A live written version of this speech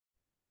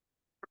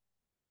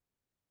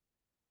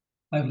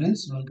Hi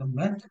friends, welcome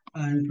back.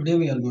 And today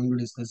we are going to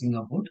discussing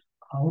about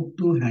how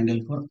to handle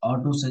for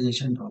auto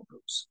suggestion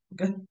dropdowns.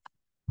 Okay.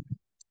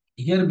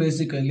 Here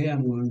basically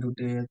I'm going to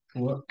take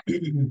for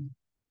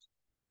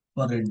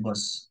for red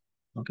bus.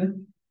 Okay.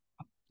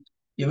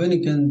 Even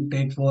you can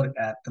take for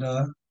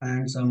Atra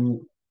and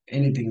some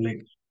anything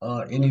like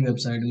any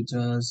website which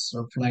is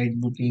flight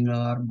booking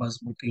or bus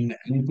booking,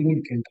 anything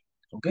you can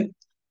take. Okay.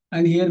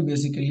 And here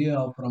basically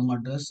from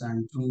address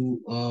and to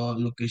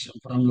location,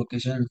 from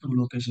location and to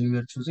location we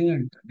are choosing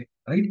and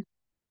right.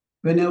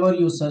 Whenever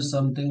you search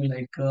something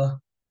like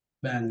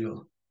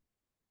Bangalore.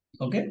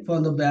 Okay,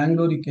 for the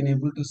Bangalore, you can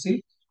able to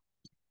see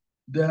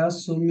there are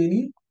so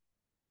many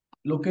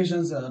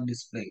locations are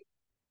displayed.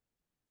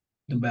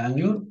 The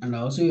Bangalore, and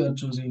also you are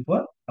choosing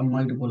for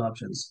multiple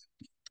options.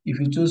 If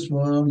you choose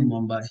for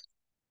Mumbai,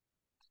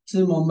 see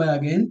Mumbai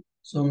again,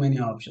 so many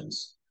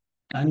options.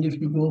 And if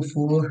you go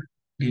for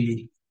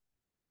Delhi,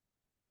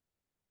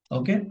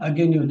 okay,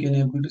 again you can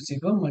able to see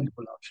for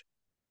multiple options.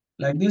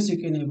 Like this, you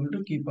can able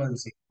to keep on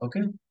see.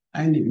 Okay,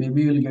 and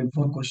maybe you'll get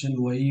for question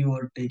why you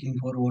are taking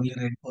for only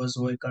red bus,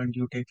 why can't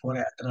you take for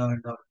Atra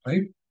and all,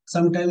 right?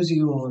 Sometimes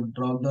your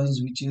drop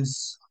downs which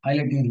is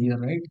highlighting here,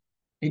 right?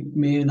 It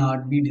may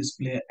not be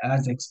display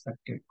as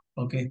expected.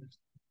 Okay,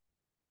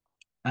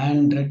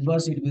 and red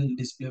bus it will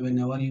display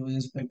whenever you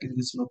inspect in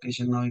this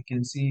location. Now you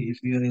can see if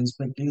you are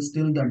inspecting,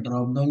 still the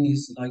drop down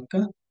is like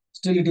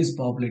still it is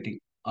populating.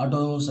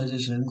 Auto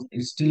suggestions,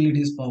 still it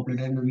is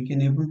populated, and we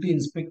can able to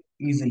inspect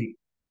easily.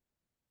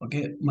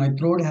 Okay, my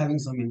throat having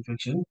some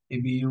infection.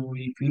 Maybe you will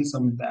feel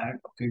some bad.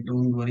 Okay,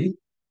 don't worry.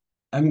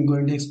 I'm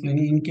going to explain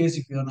it. In case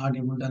if you are not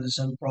able to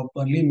understand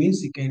properly,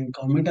 means you can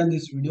comment on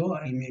this video.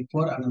 I'll make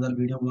for another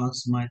video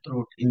once my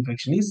throat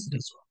infection is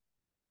resolved.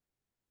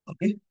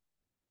 Okay,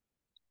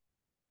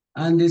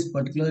 and this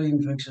particular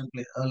infection,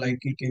 like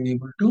you can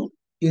able to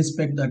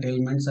inspect that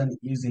elements and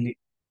easily.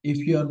 If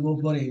you are go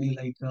for any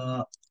like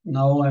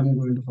now I'm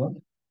going to for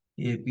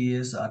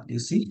APS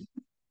RTC.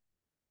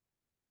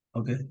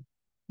 Okay,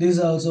 this is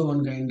also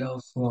one kind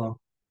of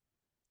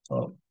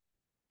uh,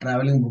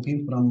 traveling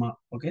booking from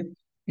okay,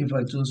 if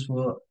I choose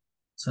for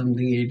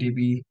something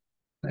ATP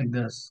like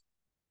this.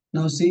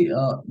 Now see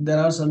there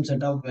are some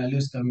set of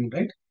values coming,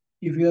 right?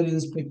 If you are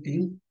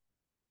inspecting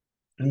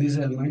in this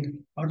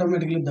element,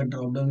 automatically the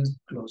drop down is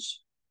closed.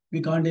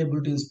 We can't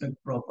able to inspect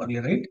properly,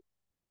 right?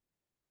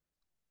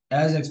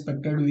 As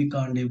expected we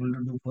can't able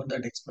to do for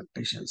that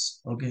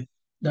expectations. Okay,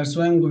 that's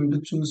why I'm going to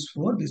choose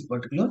for this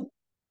particular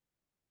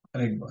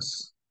red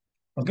bus.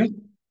 Okay,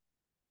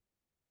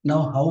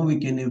 now how we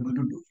can able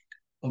to do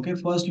it? Okay,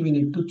 first we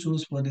need to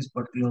choose for this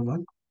particular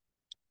one.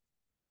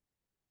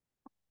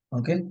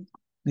 Okay,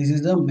 this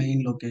is the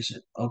main location.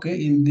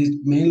 Okay, in this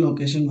main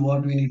location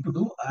what we need to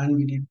do, and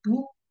we need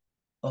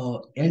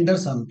to enter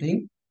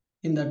something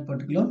in that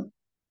particular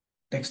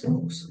text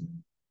box.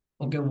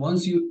 Okay,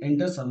 once you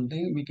enter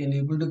something we can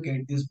able to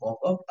get this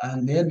pop-up,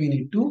 and there we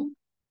need to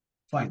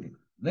find it,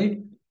 right?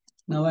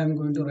 Now I'm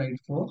going to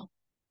write for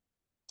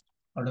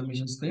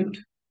automation script.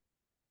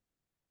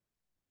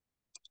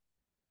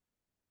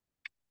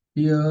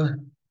 Here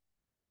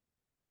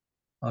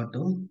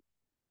auto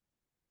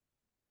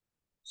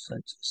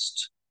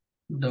suggest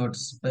dot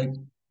spec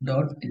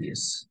dot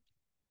ts.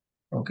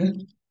 Okay,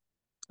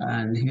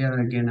 and here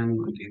again I'm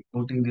going to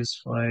importing this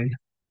file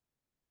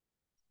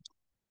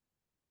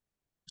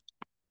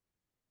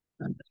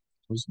and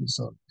use this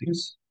of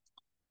this.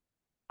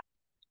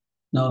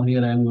 Now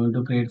here I am going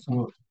to create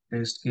for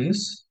test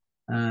case,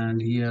 and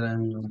here I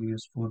am going to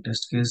use for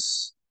test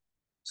case.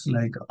 It's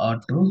like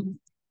auto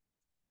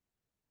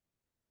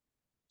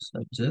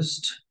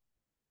suggest,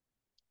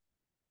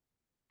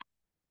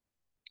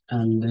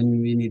 and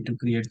then we need to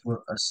create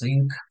for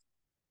async,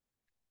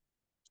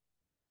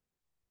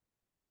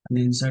 and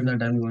inside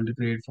that I'm going to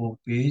create for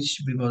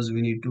page because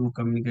we need to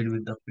communicate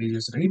with the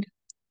pages, right?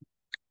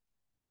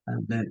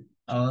 And then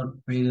our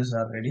pages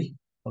are ready.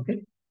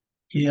 Okay.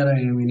 Here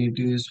we need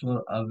to use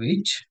for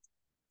await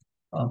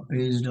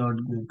page dot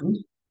go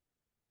to.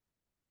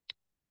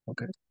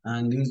 Okay,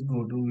 and this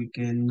go to we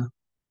can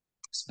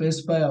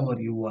specify our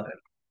URL.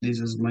 This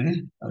is my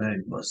red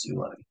bus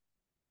URL.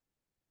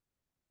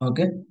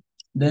 Okay,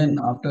 then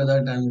after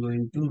that I'm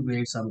going to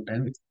wait some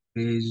time.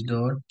 Page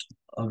dot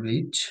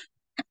await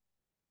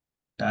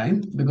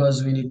time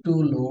because we need to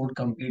load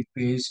complete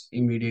page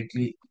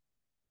immediately.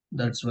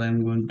 That's why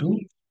I'm going to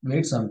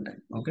wait some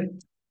time. Okay,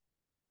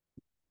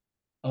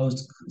 our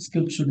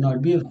script should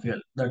not be a fail.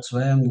 That's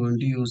why I'm going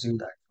to using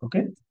that.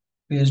 Okay,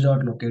 page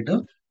dot locator,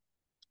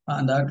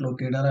 and that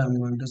locator I'm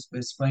going to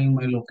specifying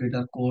my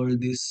locator called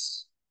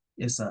this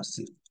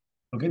src.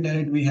 Okay,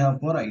 direct we have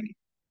for id.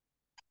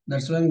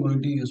 That's why I'm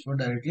going to use for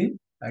directly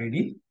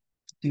id.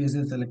 This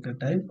is selected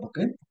type.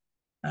 Okay,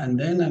 and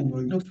then I'm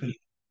going to fill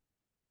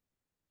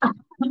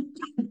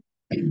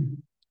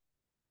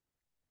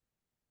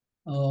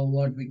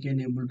what we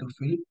can able to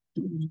fill.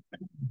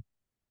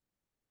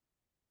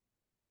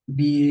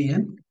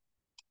 ban,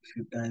 if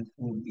you type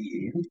for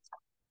ban,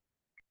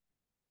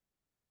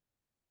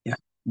 yeah,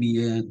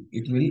 ban,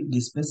 it will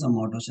display some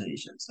auto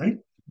suggestions, right?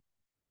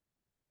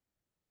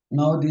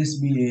 Now this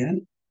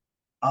BAN,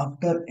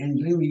 after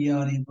entry, we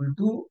are able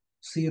to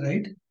see,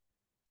 right?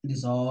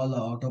 This all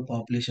auto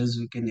populations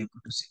we can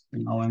able to see.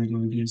 Now I'm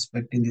going to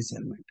inspect in this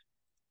element.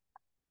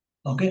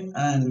 Okay,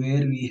 and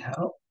where we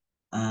have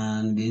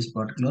and this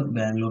particular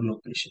Bangalore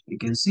location. You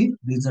can see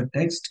this is a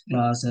text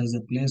class as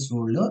a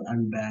placeholder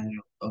and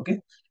Bangalore. Okay,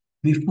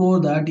 before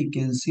that you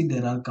can see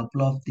there are a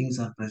couple of things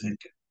are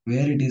presented.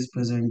 Where it is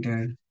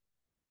presented,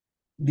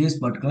 this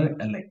particular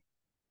li.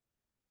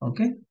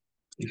 Okay,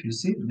 if you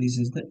see this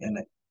is the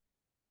li.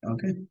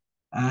 Okay,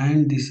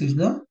 and this is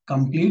the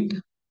complete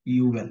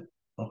ul.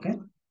 Okay,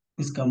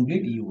 this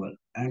complete ul,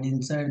 and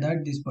inside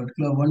that this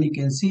particular one you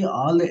can see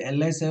all the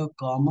ls have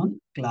common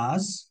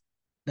class,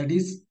 that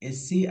is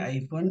sc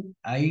hyphen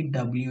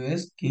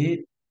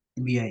iwskbi.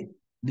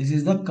 This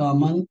is the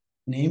common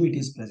name it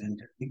is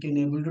presented. We can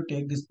able to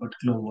take this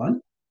particular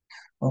one.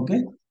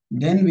 Okay,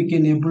 then we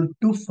can able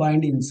to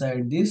find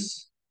inside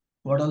this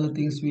what are the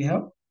things we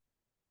have.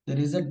 There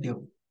is a div.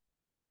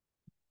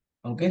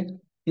 Okay,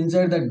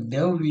 inside the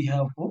div we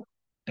have for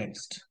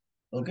text.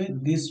 Okay,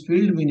 this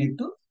field we need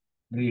to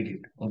read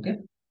it. Okay,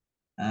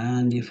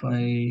 and if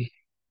I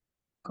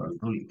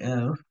control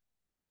F,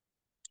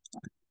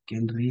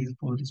 can read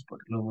for this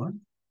particular one.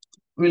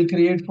 We'll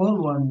create for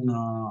one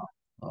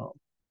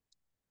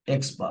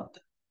X path.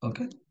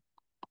 Okay,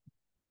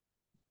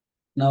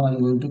 now I'm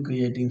going to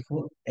creating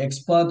for X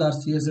path or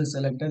CSS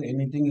selector,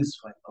 anything is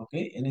fine.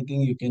 Okay,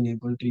 anything you can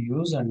able to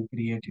use and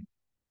create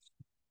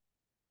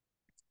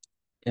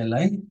it.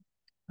 Li,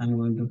 I'm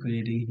going to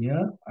creating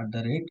here at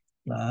the rate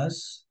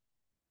class,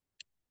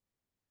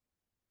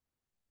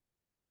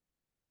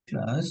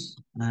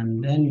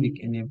 and then we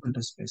can able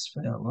to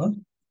specify our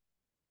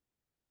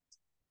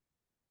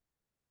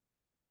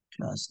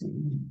class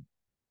name.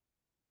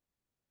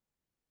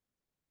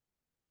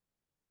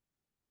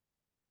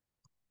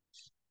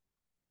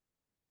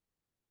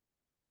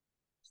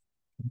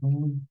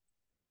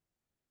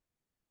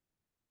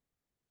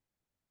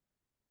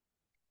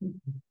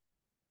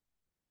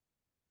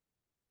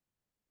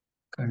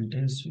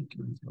 Contents we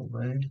can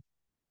provide.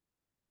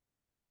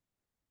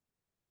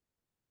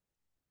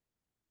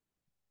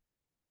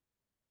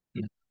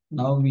 Yeah.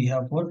 Now we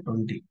have for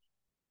 20.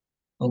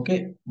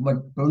 Okay,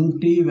 but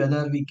 20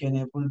 whether we can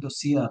able to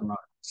see or not.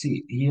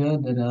 See here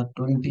there are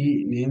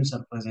 20 names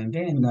are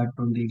presented, and that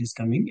 20 it is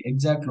coming.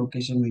 Exact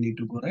location we need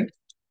to go, right?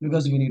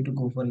 Because we need to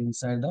go for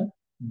inside the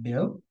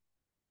div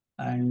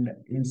and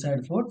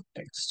inside for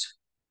text.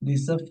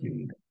 This is a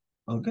field.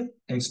 Okay,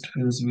 text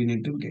fields we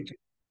need to get it.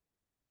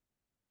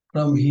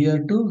 From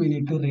here to we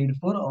need to read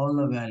for all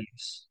the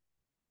values.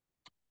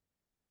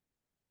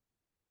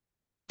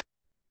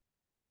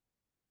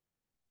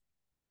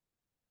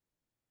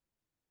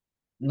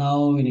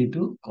 Now we need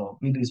to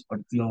copy this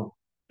particular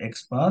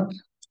X path.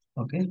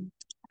 Okay,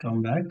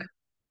 come back.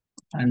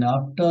 And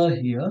after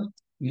here,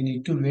 we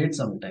need to wait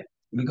some time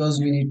because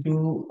we need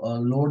to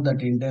load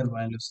that entire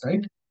values,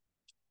 right?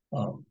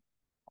 Uh,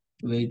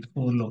 Wait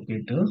for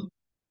locator.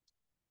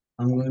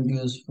 I'm going to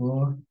use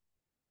for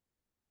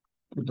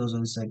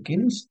 2000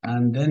 seconds,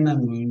 and then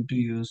I'm going to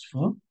use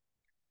for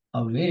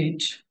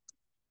await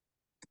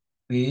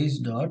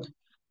page dot.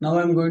 Now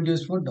I'm going to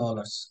use for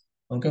dollars.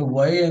 Okay,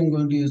 why I'm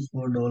going to use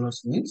for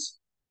dollars means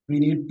we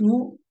need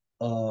to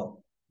uh,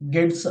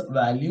 get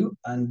value,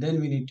 and then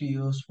we need to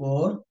use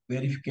for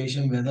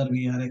verification whether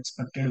we are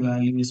expected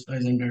value is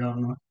presented or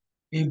not.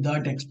 If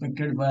that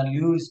expected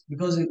value is,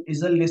 because it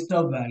is a list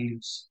of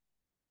values.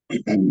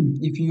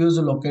 If you use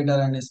a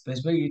locator and a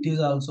specify, it is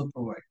also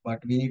provided, but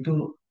we need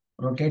to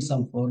rotate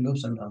some for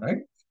loops and all, right.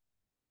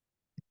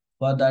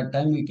 For that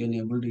time we can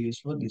able to use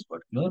for this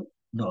particular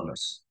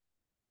dollars.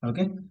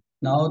 Okay,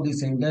 now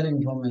this entire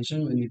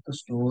information we need to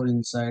store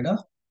inside a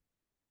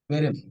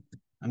variable.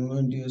 I'm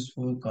going to use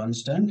for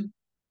constant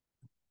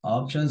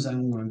options.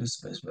 I'm going to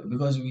specify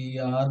because we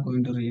are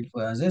going to read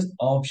for as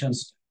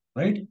options,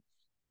 right?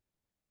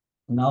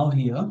 Now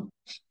here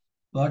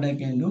what I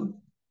can do,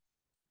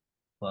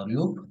 for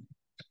loop.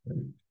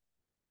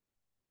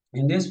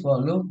 In this for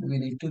loop we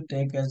need to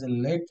take as a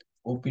let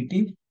opt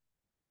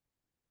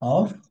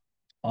of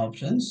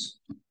options.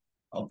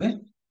 Okay,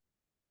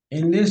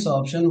 in this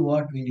option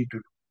what we need to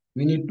do,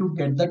 we need to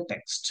get the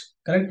text,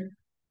 correct?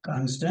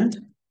 Constant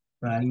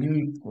value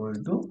equal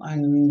to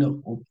and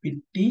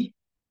opt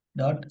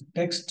dot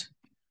text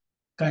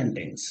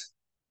contains.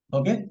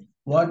 Okay,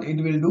 what it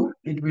will do,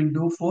 it will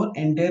do for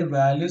entire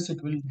values,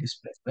 it will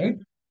display, right?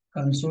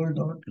 Console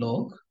dot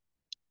log,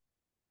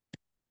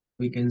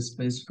 we can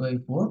specify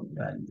for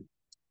value,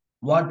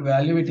 what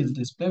value it is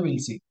display, we'll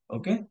see.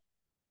 Okay,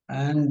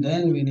 and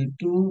then we need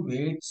to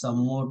wait some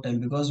more time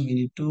because we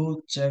need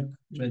to check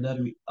whether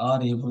we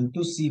are able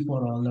to see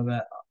for all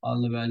the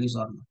all the values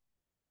or not.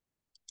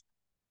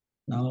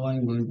 Now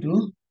I'm going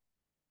to,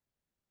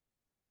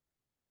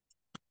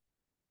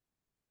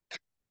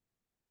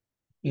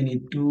 we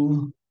need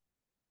to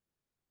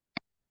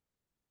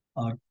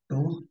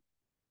auto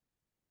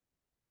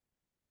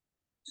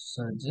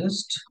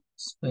suggest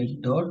spec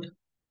dot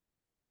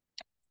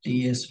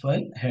ts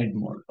file head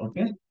mode.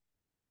 Okay,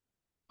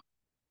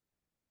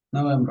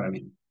 Now I'm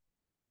running.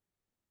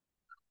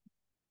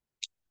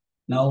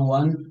 Now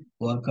one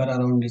worker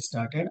around is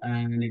started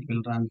and it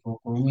will run for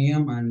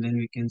Chromium, and then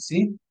we can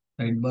see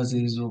Redbus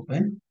is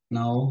open.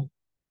 Now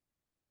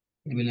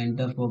we will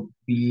enter for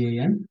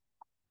BAN.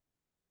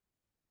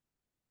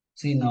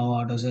 See, now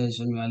auto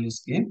suggestion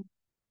values came,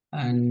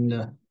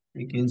 and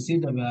we can see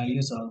the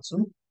values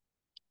also.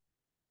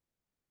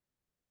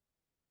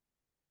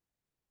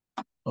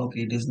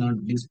 Okay, it is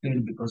not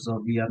displayed because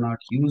of we are not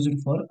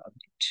used for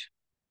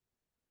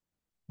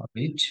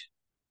update.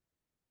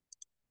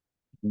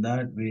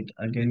 That wait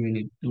again we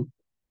need to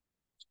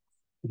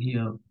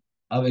here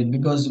await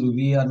because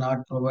we are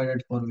not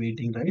provided for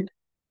waiting, right?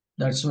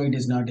 That's why it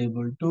is not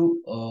able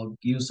to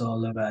give all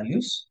the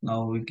values.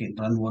 Now we can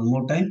run one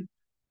more time.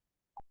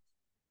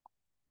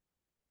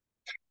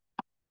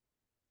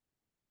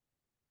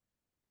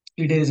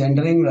 It is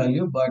entering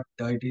value, but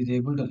it is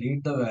able to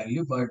read the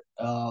value. But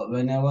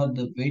whenever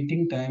the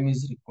waiting time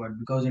is required,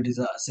 because it is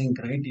async,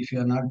 right? If you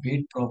are not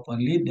wait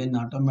properly, then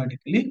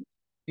automatically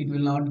it will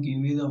not give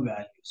you the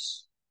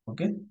values.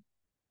 Okay.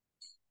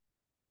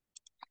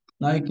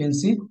 Now you can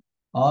see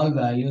all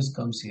values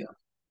comes here.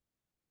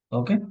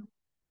 Okay.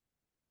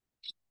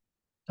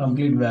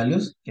 Complete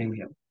values came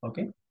here.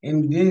 Okay.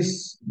 In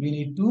this, we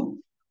need to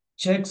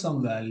check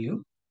some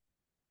value,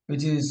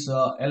 which is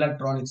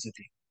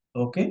electronicity.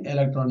 Okay,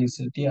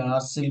 electronicity or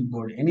silk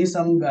board. Any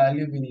some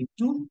value we need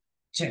to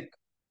check.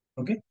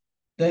 Okay,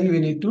 then we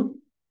need to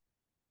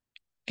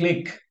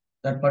click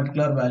that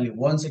particular value.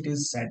 Once it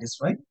is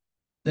satisfied,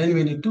 then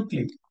we need to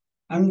click.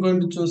 I'm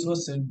going to choose for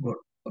silk board.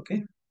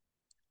 Okay,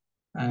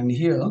 and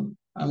here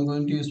I'm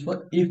going to use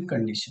for if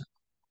condition.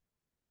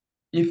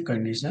 If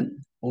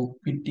condition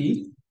opt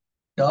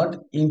dot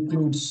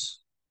includes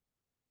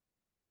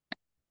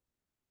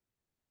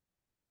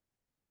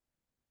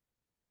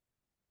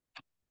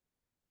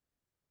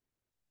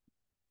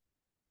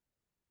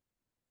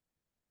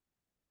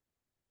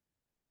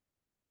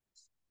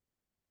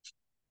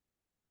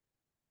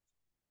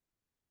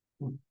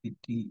opt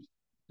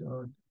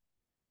dot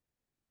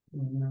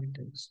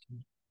text.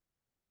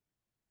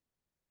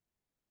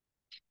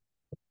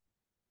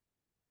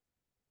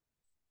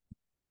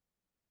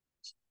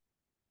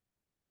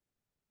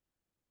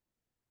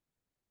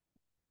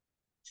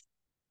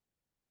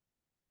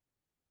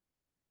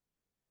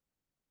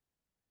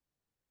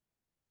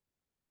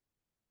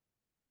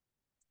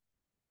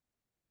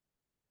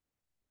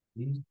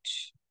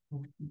 Each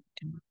opt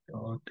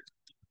dot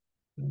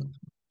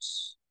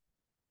includes.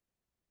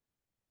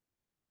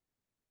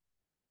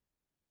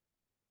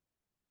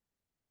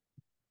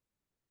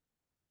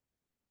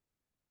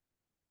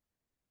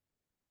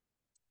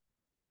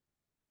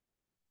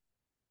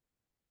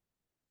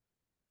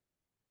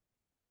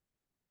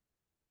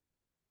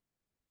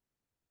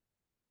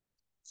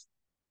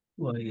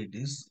 Why it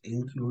is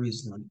include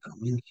is not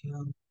coming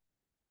here?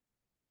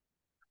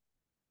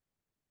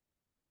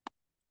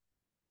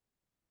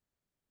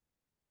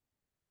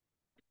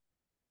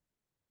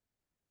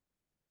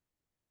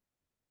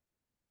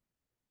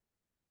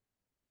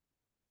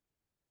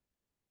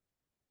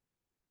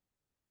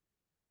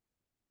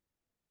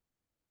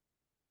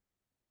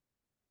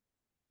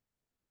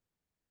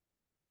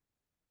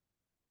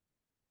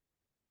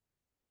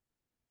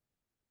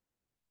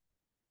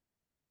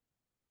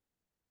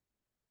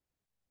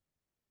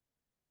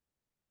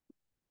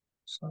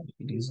 Sorry,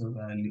 it is a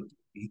value.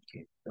 We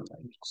get the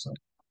value. Sorry,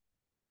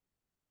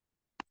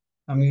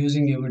 I'm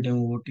using every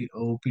time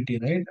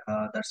OPT, right?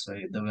 That's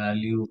why the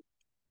value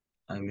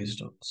I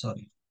missed out.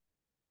 Sorry,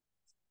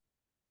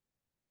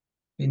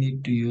 we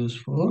need to use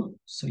for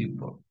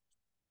silkboard.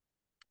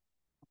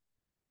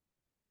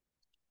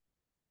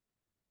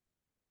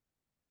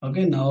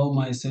 Okay, now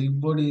my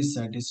silkboard is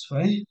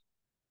satisfied.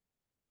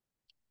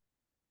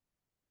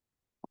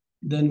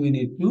 Then we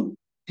need to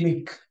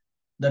click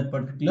that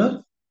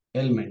particular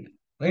element,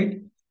 right?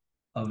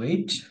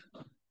 Await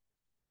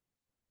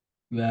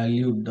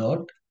value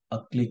dot a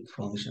click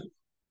function.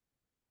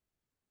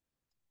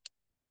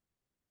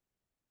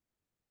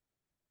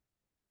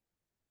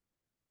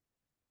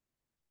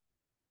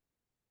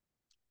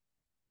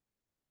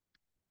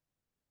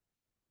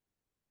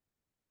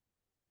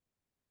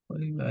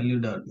 Value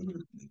dot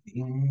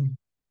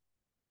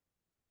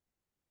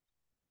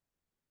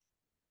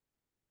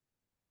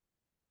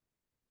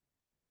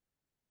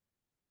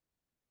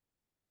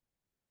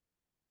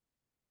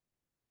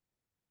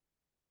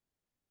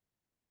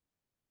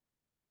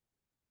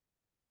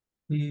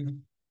if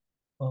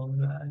a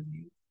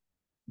value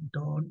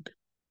dot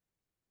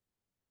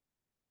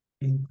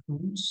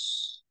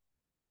includes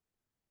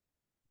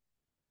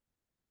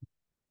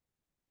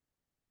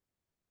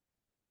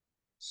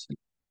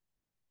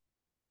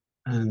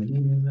and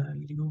the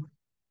value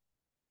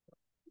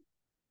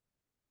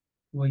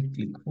why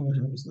click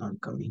function is not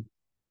coming.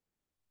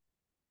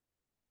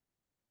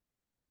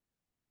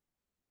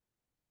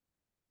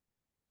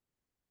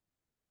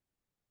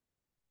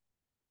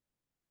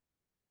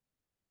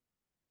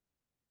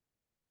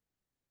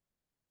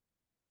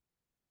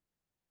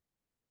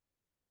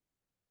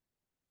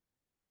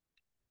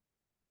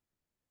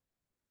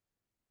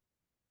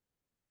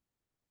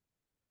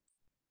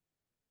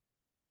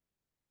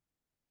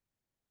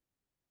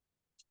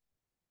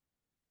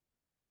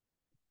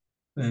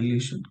 Value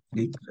should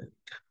click right.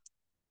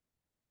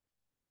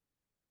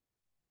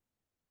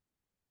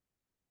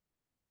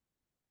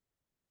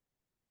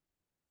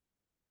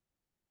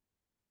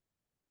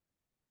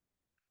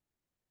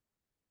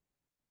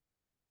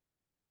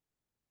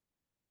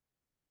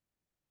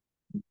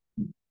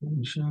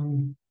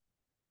 Function.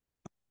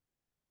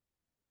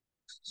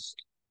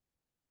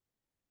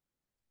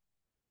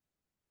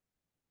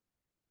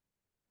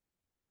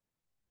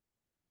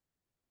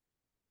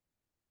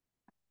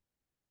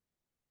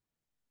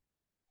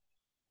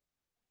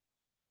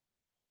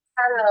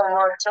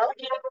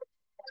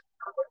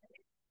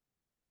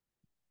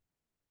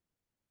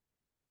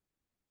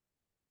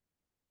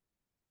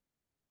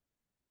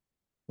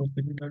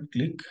 Open dot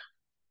click.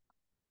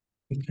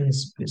 We can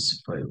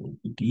specify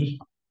OPT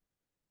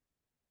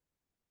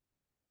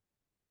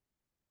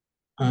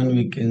and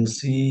we can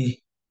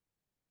see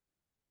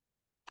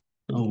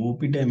now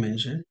OPT I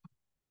mentioned.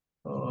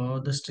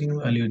 The string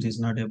value it is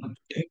not able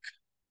to take.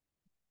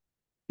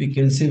 We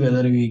can see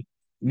whether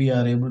we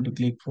are able to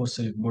click for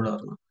select board or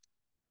not.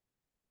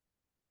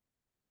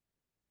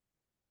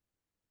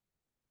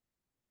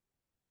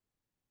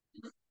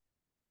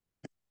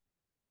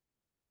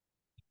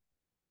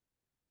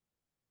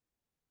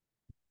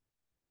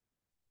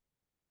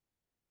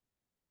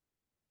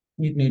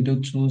 We need to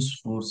choose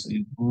for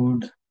select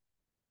board.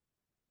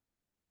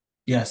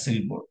 Yeah,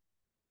 select board.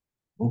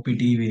 OPT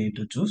we need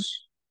to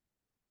choose.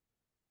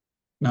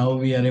 Now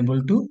we are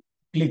able to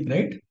click,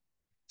 right?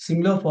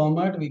 Similar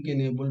format we can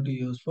able to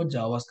use for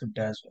JavaScript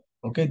as well.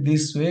 Okay,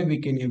 this way we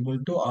can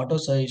able to auto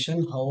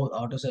suggestion, how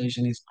auto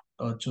suggestion is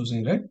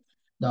choosing, right?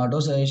 The auto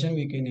suggestion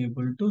we can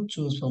able to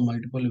choose for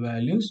multiple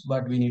values,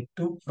 but we need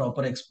to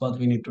proper expert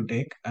we need to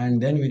take,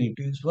 and then we need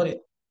to use for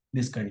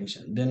this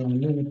condition. Then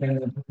only we can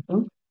able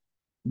to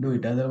do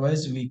it.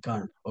 Otherwise we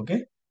can't.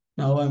 Okay.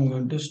 Now I'm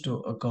going to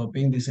store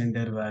copying this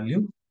entire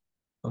value.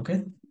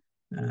 Okay,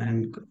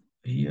 and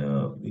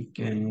here we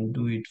can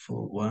do it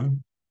for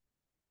one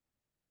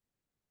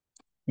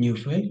new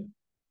file.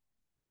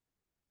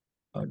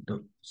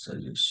 Auto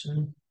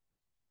suggestion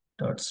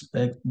dot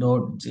spec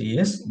dot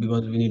js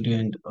because we need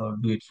to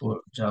do it for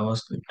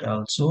JavaScript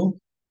also.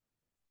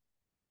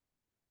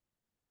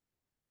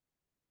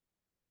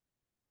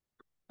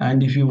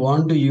 And if you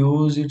want to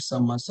use it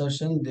some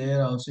assertion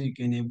there also you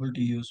can able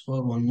to use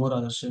for one more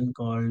assertion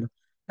called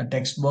a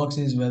text box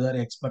is whether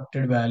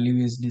expected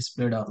value is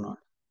displayed or not.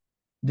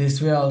 This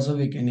way also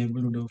we can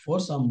able to do for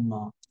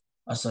some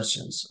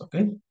assertions.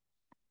 Okay.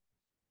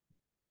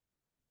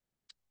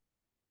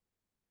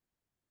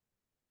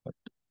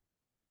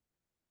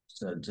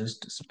 So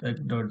just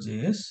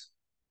spec.js.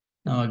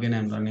 Now again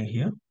I'm running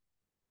here.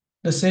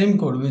 The same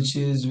code which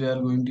is we are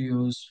going to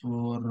use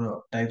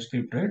for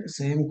TypeScript, right?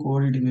 Same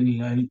code it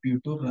will help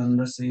you to run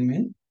the same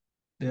in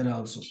there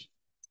also.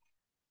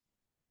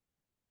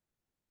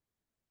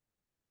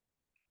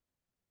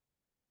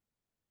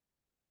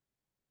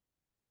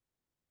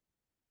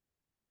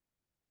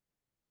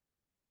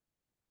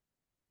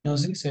 Now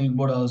see select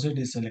board also it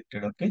is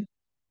selected. Okay.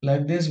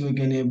 Like this we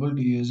can able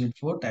to use it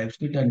for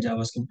TypeScript and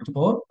JavaScript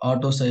for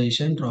auto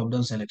suggestion drop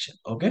down selection.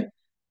 Okay.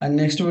 And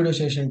next video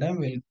session time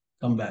we'll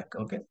come back.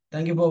 Okay.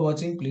 Thank you for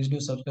watching. Please do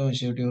subscribe and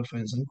share to your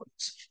friends and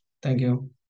colleagues. Thank you.